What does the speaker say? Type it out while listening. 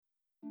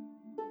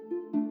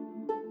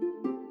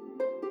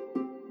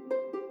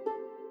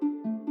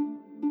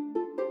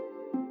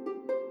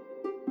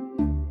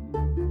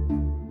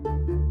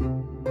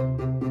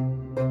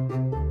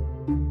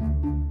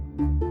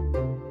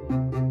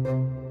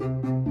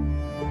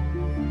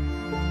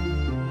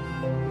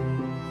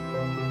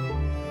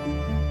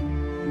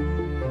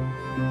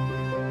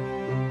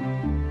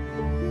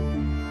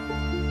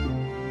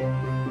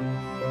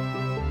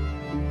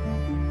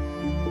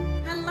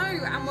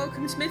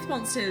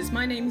Monsters,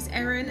 my name is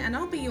Erin and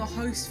I'll be your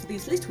host for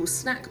these little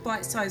snack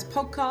bite-sized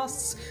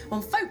podcasts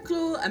on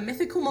folklore and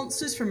mythical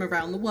monsters from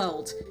around the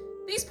world.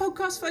 These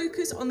podcasts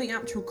focus on the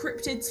actual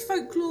cryptids,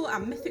 folklore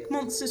and mythic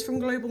monsters from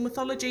global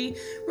mythology,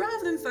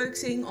 rather than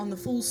focusing on the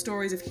full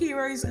stories of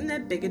heroes and their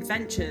big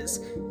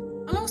adventures.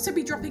 I'll also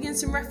be dropping in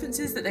some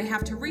references that they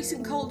have to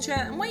recent culture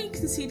and where you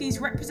can see these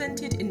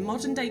represented in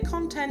modern day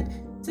content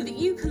so that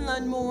you can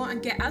learn more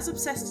and get as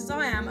obsessed as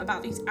I am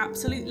about these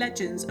absolute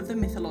legends of the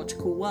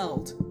mythological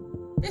world.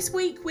 This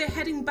week we're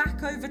heading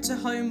back over to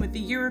home with the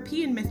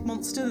European myth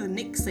monster, the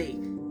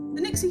Nixie.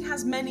 The Nixie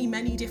has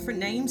many different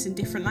names in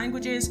different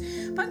languages,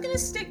 but I'm going to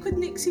stick with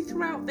Nixie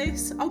throughout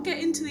this. I'll get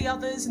into the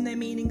others and their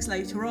meanings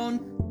later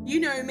on. You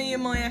know me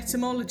and my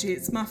etymology,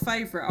 it's my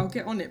favourite, I'll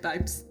get on it,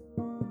 babes.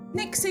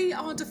 Nixie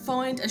are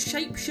defined as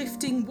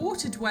shape-shifting,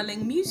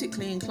 water-dwelling,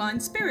 musically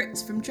inclined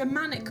spirits from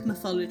Germanic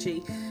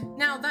mythology.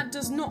 Now, that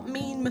does not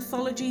mean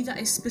mythology that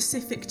is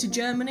specific to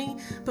Germany,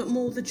 but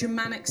more the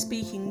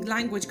Germanic-speaking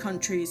language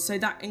countries. So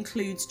that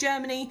includes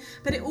Germany,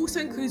 but it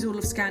also includes all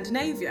of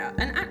Scandinavia.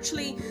 And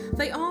actually,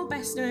 they are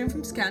best known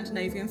from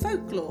Scandinavian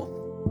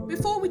folklore.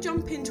 Before we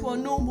jump into our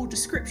normal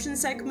description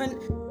segment,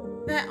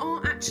 there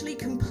are actually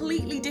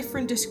completely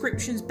different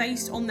descriptions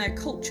based on their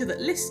culture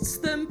that lists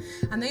them,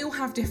 and they all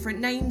have different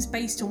names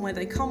based on where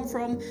they come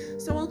from,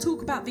 so I'll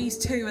talk about these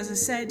too, as I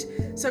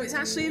said. So it's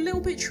actually a little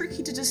bit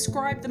tricky to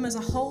describe them as a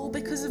whole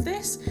because of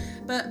this,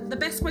 but the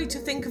best way to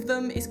think of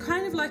them is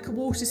kind of like a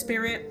water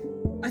spirit.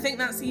 I think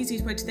that's the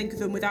easiest way to think of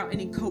them without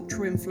any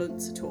cultural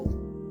influence at all.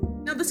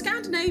 Now, the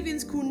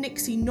Scandinavians call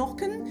Nixie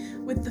Nokken,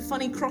 with the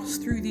funny cross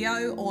through the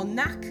O, or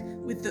Nack,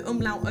 with the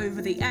umlaut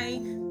over the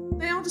A.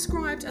 They are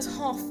described as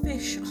half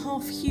fish,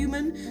 half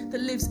human,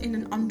 that lives in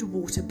an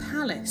underwater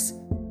palace.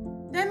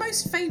 Their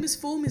most famous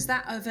form is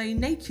that of a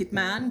naked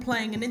man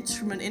playing an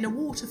instrument in a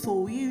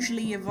waterfall,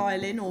 usually a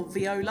violin or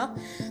viola.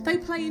 They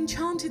play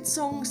enchanted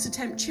songs to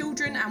tempt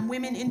children and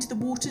women into the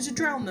water to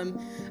drown them,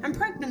 and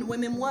pregnant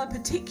women were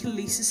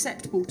particularly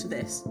susceptible to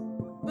this.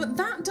 But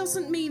that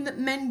doesn't mean that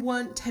men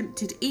weren't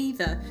tempted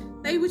either.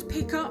 They would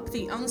pick up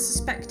the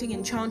unsuspecting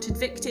enchanted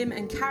victim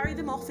and carry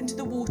them off into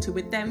the water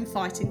with them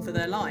fighting for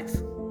their life.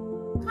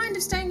 Kind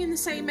of staying in the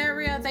same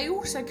area, they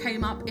also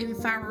came up in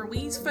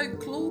Faroese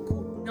folklore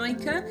called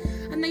Nika,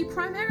 and they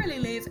primarily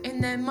live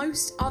in their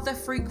most other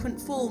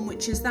frequent form,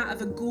 which is that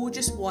of a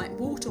gorgeous white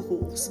water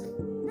horse,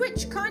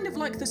 which, kind of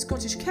like the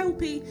Scottish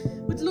Kelpie,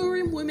 would lure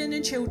in women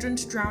and children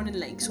to drown in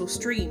lakes or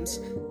streams.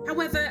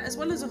 However, as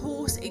well as a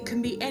horse, it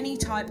can be any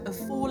type of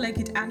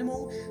four-legged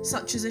animal,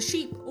 such as a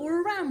sheep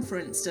or a ram, for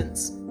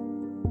instance.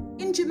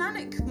 In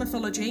Germanic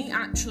mythology,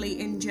 actually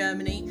in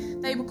Germany,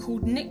 they were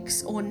called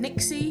Nix or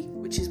Nixie,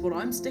 which is what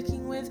I'm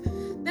sticking with.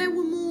 They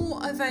were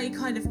more of a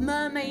kind of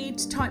mermaid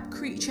type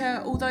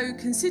creature, although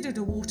considered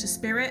a water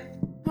spirit,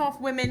 half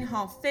women,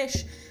 half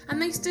fish,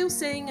 and they still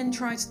sing and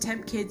try to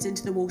tempt kids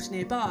into the water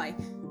nearby.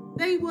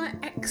 They were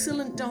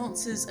excellent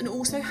dancers and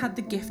also had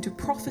the gift of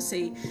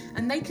prophecy,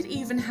 and they could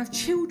even have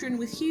children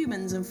with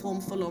humans and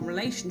form full-on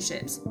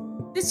relationships.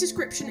 This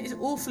description is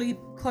awfully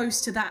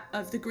close to that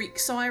of the Greek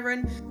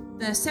siren,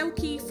 the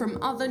Selkie from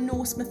other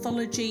Norse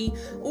mythology,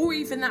 or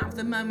even that of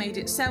the mermaid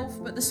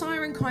itself, but the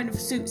siren kind of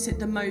suits it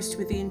the most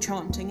with the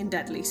enchanting and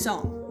deadly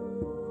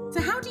song. So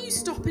how do you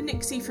stop a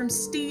Nixie from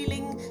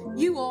stealing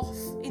you off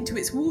into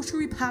its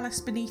watery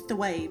palace beneath the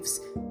waves?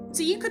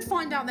 So you could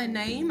find out their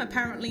name,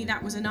 apparently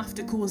that was enough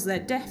to cause their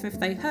death if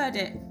they heard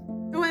it.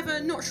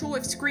 However, not sure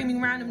if screaming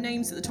random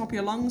names at the top of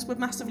your lungs would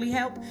massively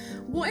help.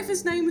 What if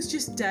his name was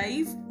just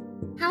Dave?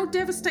 How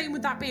devastating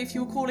would that be if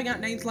you were calling out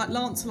names like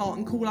Lancelot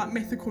and call out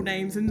mythical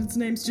names and his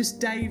name's just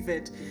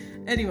David?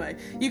 Anyway,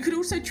 you could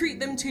also treat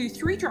them to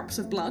 3 drops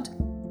of blood,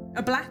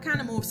 a black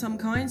animal of some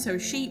kind, so a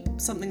sheep,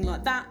 something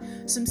like that,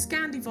 some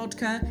Scandi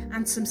vodka,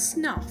 and some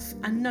snuff.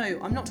 And no,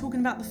 I'm not talking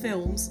about the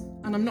films,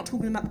 and I'm not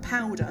talking about the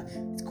powder.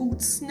 It's called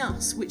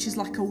snus, which is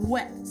like a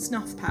wet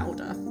snuff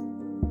powder.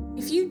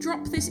 If you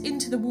drop this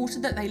into the water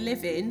that they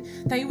live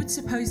in, they would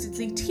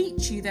supposedly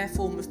teach you their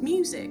form of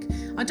music.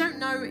 I don't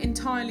know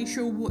entirely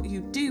sure what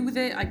you do with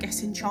it, I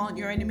guess enchant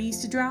your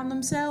enemies to drown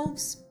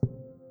themselves.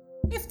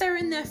 If they're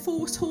in their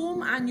force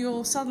form and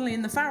you're suddenly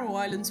in the Faroe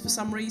Islands for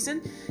some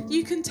reason,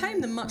 you can tame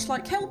them much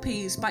like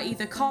Kelpies by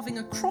either carving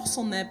a cross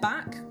on their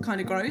back,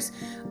 kinda gross,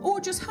 or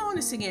just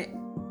harnessing it.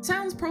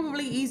 Sounds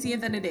probably easier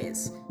than it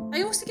is.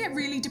 They also get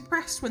really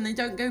depressed when they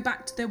don't go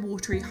back to their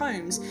watery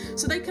homes,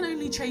 so they can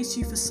only chase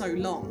you for so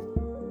long.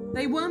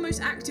 They were most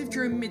active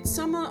during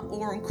midsummer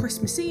or on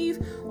Christmas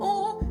Eve,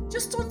 or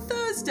just on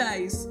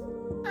Thursdays.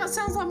 That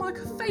sounds like my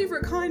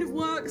favourite kind of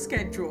work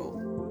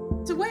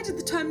schedule. So where did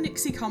the term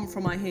Nixie come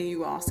from, I hear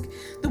you ask?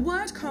 The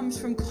word comes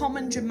from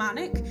Common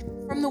Germanic,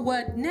 from the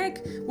word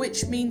neg,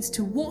 which means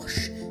to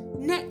wash.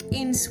 Neck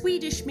in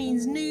Swedish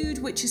means nude,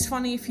 which is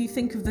funny if you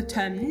think of the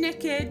term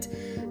naked.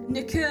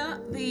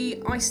 Nikur,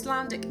 the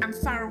Icelandic and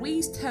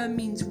Faroese term,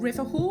 means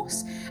river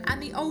horse,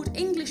 and the Old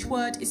English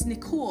word is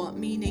Nikor,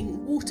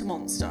 meaning water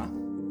monster.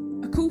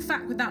 A cool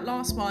fact with that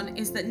last one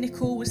is that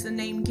Nikor was the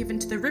name given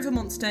to the river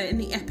monster in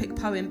the epic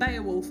poem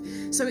Beowulf,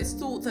 so it's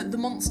thought that the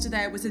monster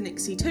there was a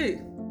Nixie too.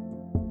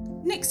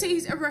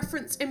 Nixies are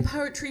referenced in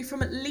poetry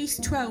from at least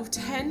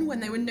 1210 when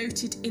they were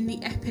noted in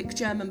the epic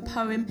German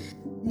poem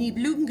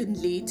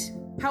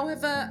Nibelungenlied.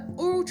 However,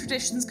 oral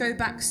traditions go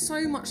back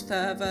so much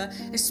further,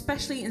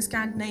 especially in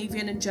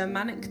Scandinavian and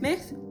Germanic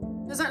myth.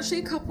 There's actually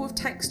a couple of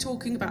texts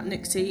talking about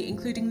Nixie,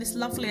 including this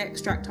lovely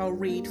extract I'll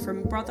read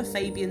from Brother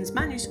Fabian's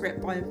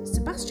manuscript by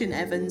Sebastian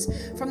Evans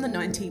from the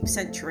 19th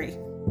century.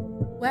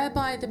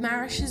 Whereby the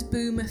marishes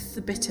boometh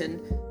the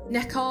bittern,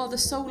 Neckar the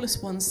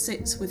soulless one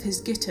sits with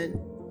his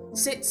gitten,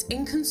 sits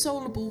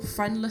inconsolable,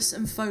 friendless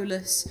and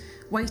foeless,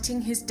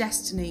 waiting his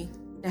destiny,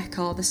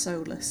 Neckar the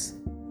soulless.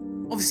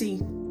 Obviously,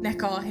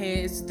 Neckar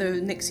here is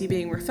the Nixie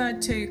being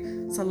referred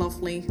to. It's a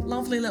lovely,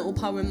 lovely little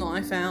poem that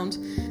I found.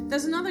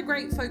 There's another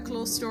great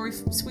folklore story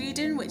from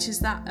Sweden, which is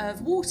that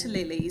of water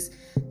lilies.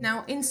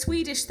 Now, in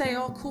Swedish, they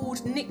are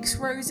called nix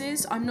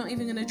roses. I'm not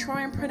even going to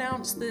try and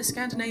pronounce the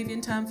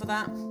Scandinavian term for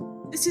that.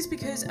 This is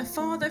because a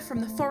father from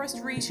the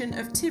forest region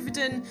of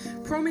Tiveden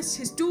promised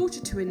his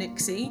daughter to a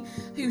nixie,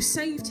 who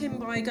saved him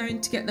by going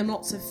to get them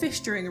lots of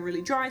fish during a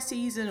really dry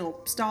season or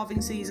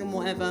starving season,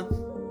 whatever.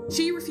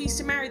 She refused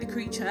to marry the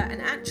creature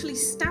and actually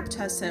stabbed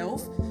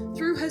herself,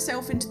 threw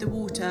herself into the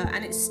water,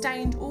 and it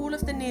stained all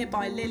of the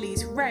nearby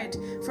lilies red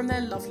from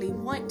their lovely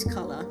white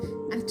colour.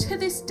 And to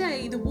this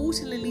day, the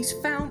water lilies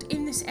found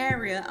in this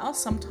area are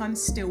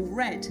sometimes still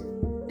red.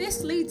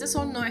 This leads us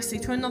on nicely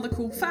to another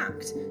cool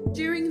fact.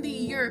 During the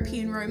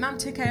European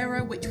Romantic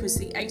era, which was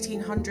the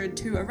 1800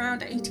 to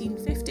around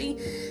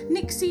 1850,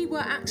 Nixie were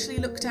actually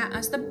looked at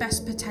as the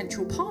best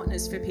potential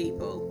partners for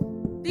people.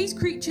 These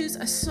creatures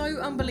are so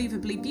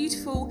unbelievably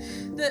beautiful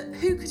that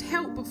who could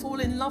help but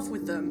fall in love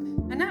with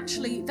them? And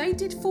actually, they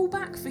did fall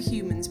back for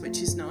humans,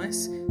 which is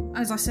nice.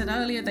 As I said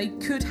earlier, they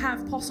could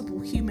have possible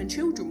human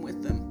children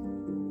with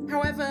them.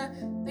 However,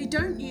 they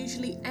don't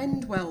usually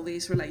end well,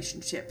 these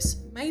relationships,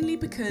 mainly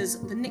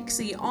because the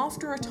Nixie,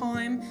 after a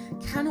time,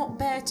 cannot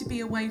bear to be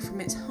away from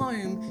its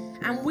home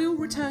and will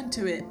return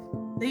to it,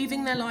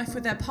 leaving their life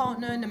with their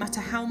partner no matter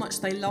how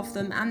much they love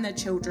them and their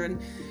children.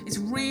 Is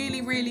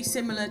really, really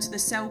similar to the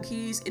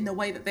Selkies in the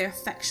way that they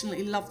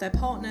affectionately love their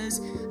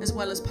partners, as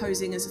well as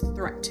posing as a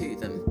threat to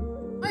them.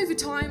 Over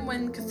time,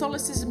 when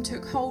Catholicism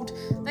took hold,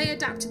 they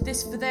adapted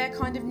this for their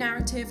kind of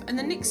narrative, and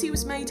the Nixie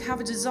was made to have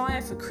a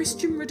desire for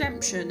Christian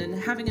redemption and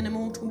having an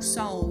immortal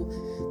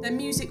soul. Their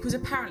music was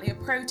apparently a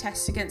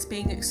protest against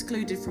being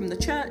excluded from the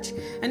church,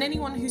 and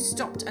anyone who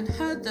stopped and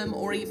heard them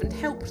or even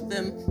helped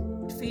them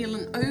would feel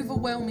an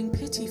overwhelming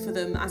pity for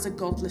them as a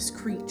godless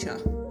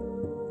creature.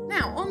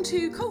 Now, on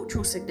to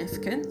cultural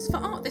significance. For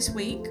art this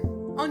week,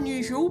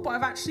 unusual, but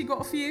I've actually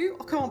got a few.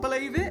 I can't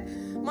believe it.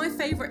 My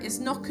favourite is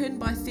Nokken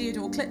by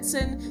Theodore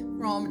Klitzen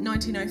from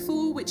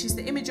 1904, which is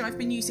the image I've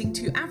been using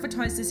to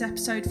advertise this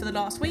episode for the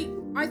last week.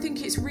 I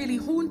think it's really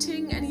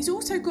haunting, and he's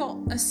also got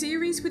a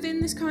series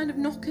within this kind of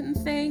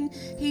Nokken thing.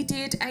 He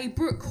did a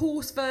Brooke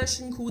Horse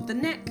version called The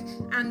Neck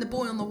and The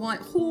Boy on the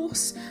White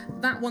Horse.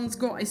 That one's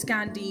got a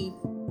Scandi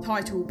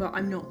title, but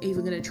I'm not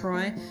even going to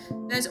try.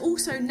 There's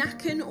also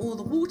Nakken, or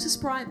The Water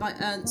Sprite by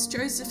Ernst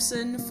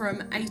Josephson from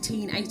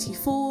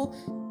 1884.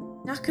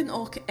 Nakken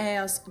och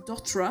Ers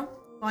Dottra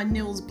by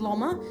Nils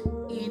Blommer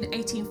in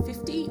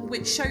 1850,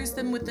 which shows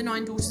them with the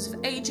 9 daughters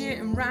of Aegir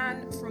and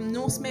Ran from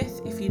Norse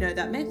myth, if you know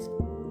that myth.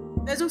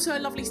 There's also a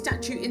lovely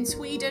statue in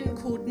Sweden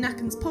called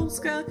Nackens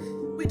Polska,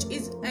 which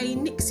is a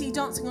Nixie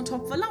dancing on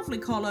top of a lovely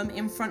column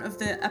in front of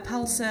the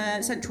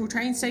Apelsa Central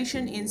train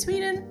station in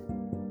Sweden.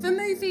 For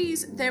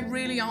movies, there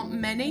really aren't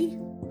many,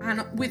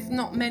 and with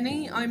not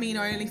many, I mean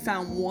I only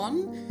found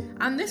one.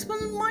 And this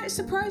one might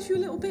surprise you a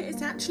little bit.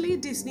 It's actually a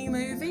Disney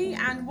movie,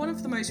 and one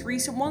of the most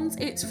recent ones.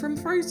 It's from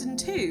Frozen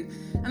 2.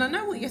 And I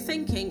know what you're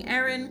thinking,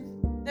 Erin,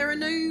 there are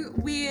no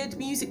weird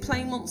music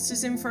playing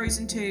monsters in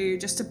Frozen 2,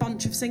 just a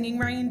bunch of singing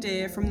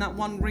reindeer from that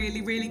one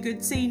really, really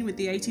good scene with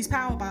the 80s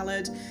power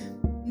ballad.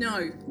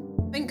 No,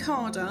 think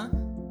harder.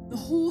 The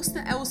horse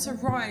that Elsa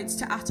rides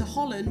to Atta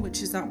Holland,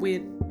 which is that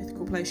weird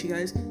mythical place she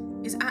goes,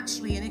 is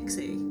actually an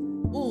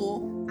Ixie.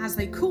 Or, as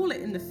they call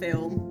it in the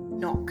film,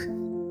 Knock.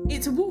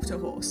 It's a water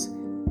horse.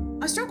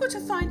 I struggled to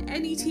find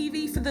any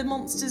TV for the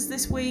monsters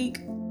this week.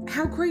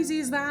 How crazy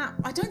is that?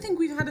 I don't think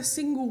we've had a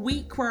single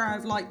week where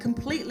I've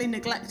completely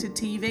neglected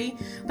TV,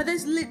 but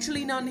there's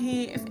literally none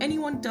here. If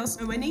anyone does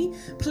know any,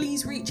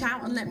 please reach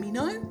out and let me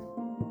know.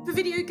 For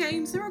video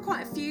games, there are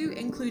quite a few,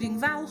 including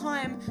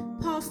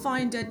Valheim,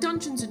 Pathfinder,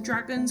 Dungeons &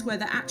 Dragons, where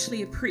they're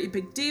actually a pretty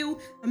big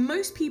deal, and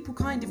most people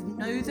kind of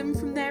know them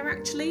from there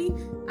actually.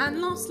 And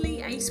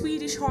lastly, a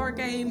Swedish horror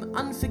game,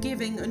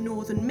 Unforgiving: A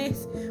Northern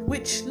Myth,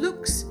 which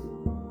looks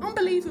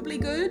unbelievably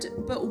good,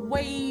 but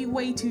way,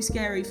 way too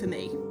scary for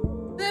me.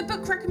 The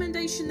book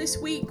recommendation this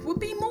week would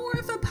be more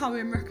of a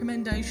poem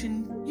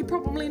recommendation. You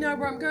probably know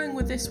where I'm going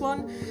with this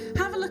one.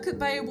 Have a look at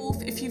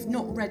Beowulf if you've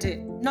not read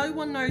it. No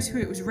one knows who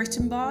it was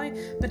written by,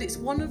 but it's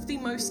one of the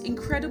most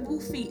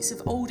incredible feats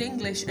of Old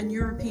English and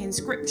European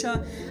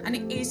scripture, and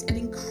it is an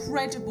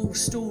incredible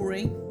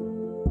story.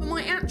 For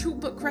my actual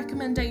book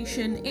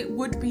recommendation, it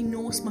would be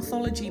Norse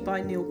Mythology by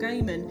Neil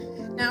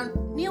Gaiman. Now,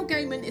 Neil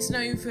Gaiman is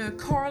known for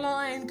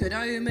Coraline, Good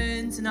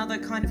Omens, and other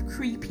kind of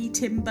creepy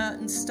Tim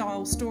Burton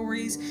style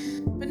stories,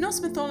 but Norse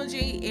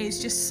Mythology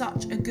is just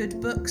such a good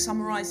book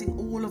summarising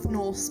all of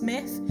Norse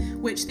myth,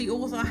 which the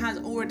author has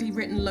already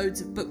written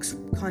loads of books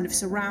kind of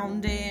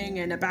surrounding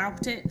and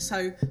about it,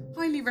 so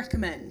highly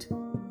recommend.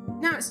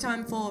 Now it's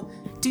time for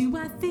Do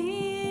I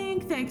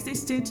Think They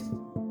Existed?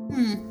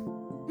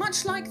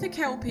 Much like the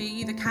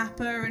Kelpie, the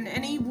Kappa, and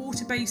any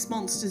water-based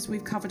monsters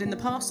we've covered in the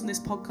past on this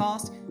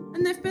podcast,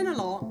 and there've been a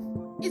lot,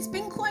 it's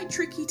been quite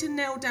tricky to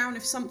nail down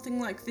if something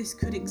like this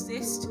could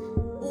exist,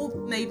 or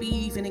maybe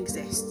even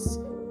exists.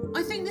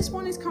 I think this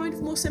one is kind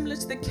of more similar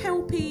to the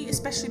Kelpie,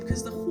 especially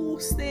because the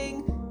horse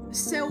thing, the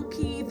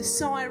Selkie, the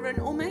Siren,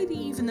 or maybe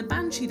even the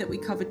Banshee that we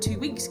covered 2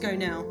 weeks ago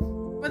now,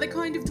 where they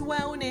kind of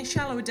dwell near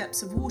shallower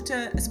depths of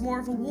water as more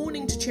of a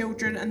warning to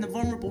children and the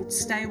vulnerable to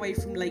stay away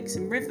from lakes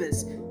and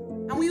rivers.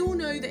 And we all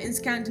know that in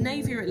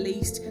Scandinavia at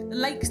least, the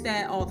lakes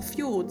there are the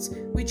fjords,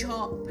 which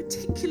are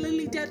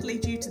particularly deadly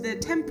due to their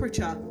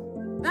temperature.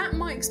 That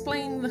might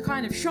explain the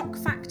kind of shock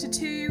factor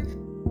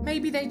too.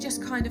 Maybe they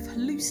just kind of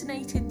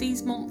hallucinated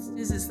these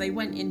monsters as they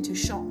went into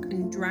shock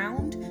and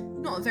drowned.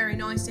 Not a very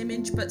nice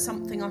image, but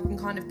something I can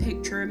kind of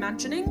picture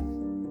imagining.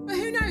 But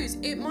who knows,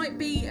 it might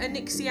be a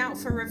Nixie out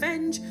for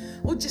revenge,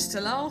 or just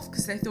a laugh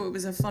because they thought it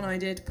was a fun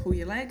idea to pull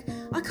your leg.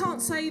 I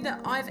can't say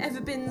that I've ever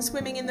been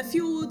swimming in the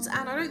fjords,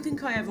 and I don't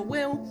think I ever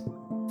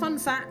will. Fun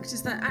fact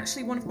is that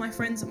actually one of my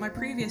friends at my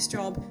previous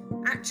job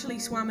actually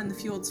swam in the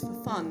fjords for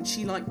fun.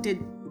 She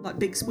did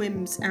big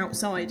swims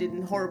outside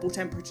in horrible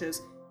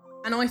temperatures.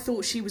 And I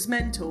thought she was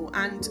mental,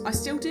 and I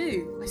still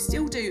do.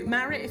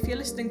 Marit, if you're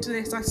listening to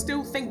this, I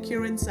still think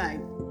you're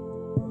insane.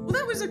 Well,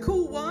 that was a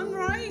cool one,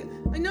 right?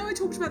 I know I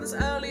talked about this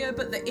earlier,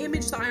 but the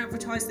image that I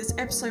advertised this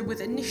episode with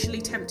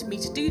initially tempted me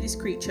to do this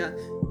creature,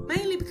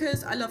 mainly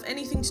because I love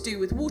anything to do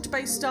with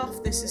water-based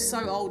stuff. This is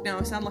so old now,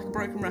 I sound like a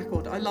broken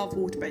record. I love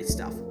water-based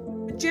stuff.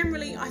 But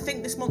generally, I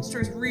think this monster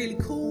is really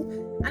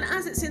cool, and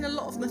as it's in a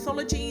lot of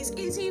mythologies,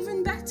 it's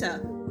even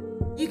better.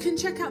 You can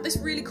check out this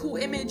really cool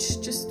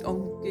image just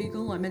on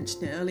Google, I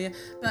mentioned it earlier,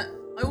 but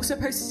I also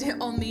posted it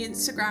on the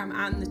Instagram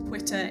and the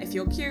Twitter if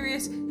you're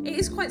curious. It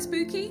is quite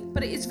spooky,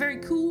 but it is very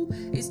cool.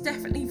 It's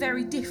definitely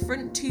very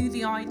different to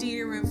the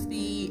idea of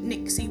the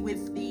Nixie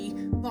with the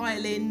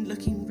violin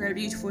looking very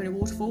beautiful in a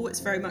waterfall. It's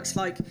very much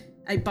like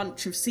a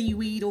bunch of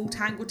seaweed all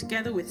tangled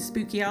together with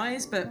spooky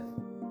eyes, but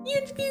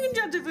you can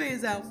judge it for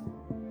yourself.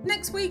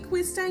 Next week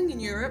we're staying in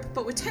Europe,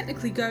 but we're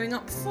technically going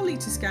up fully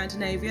to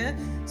Scandinavia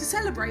to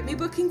celebrate me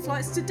booking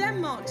flights to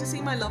Denmark to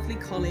see my lovely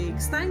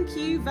colleagues. Thank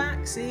you,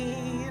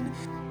 vaccine!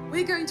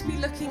 We're going to be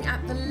looking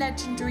at the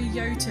legendary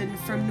Jotun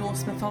from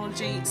Norse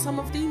mythology, some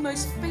of the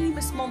most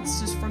famous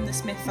monsters from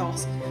this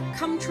mythos.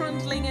 Come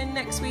trundling in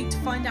next week to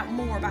find out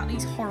more about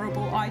these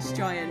horrible ice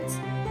giants.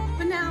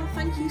 For now,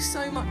 thank you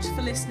so much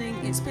for listening.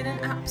 It's been an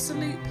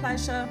absolute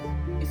pleasure.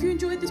 If you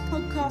enjoyed this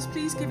podcast,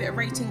 please give it a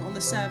rating on the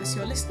service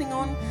you're listening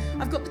on.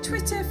 I've got the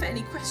Twitter for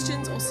any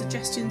questions or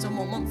suggestions on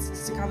what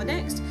monsters to cover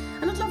next,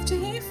 and I'd love to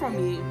hear from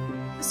you.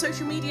 The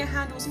social media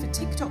handles for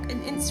TikTok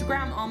and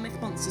Instagram are Myth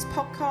Monsters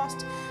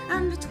Podcast,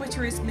 and the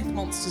Twitter is Myth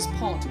Monsters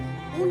Pod.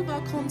 All of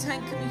our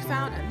content can be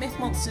found at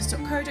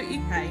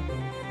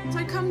mythmonsters.co.uk.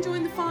 So come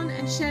join the fun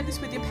and share this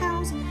with your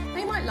pals.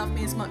 They might love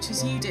me as much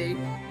as you do.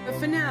 But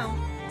for now,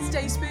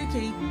 stay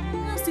spooky,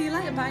 and I'll see you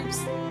later,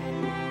 babes.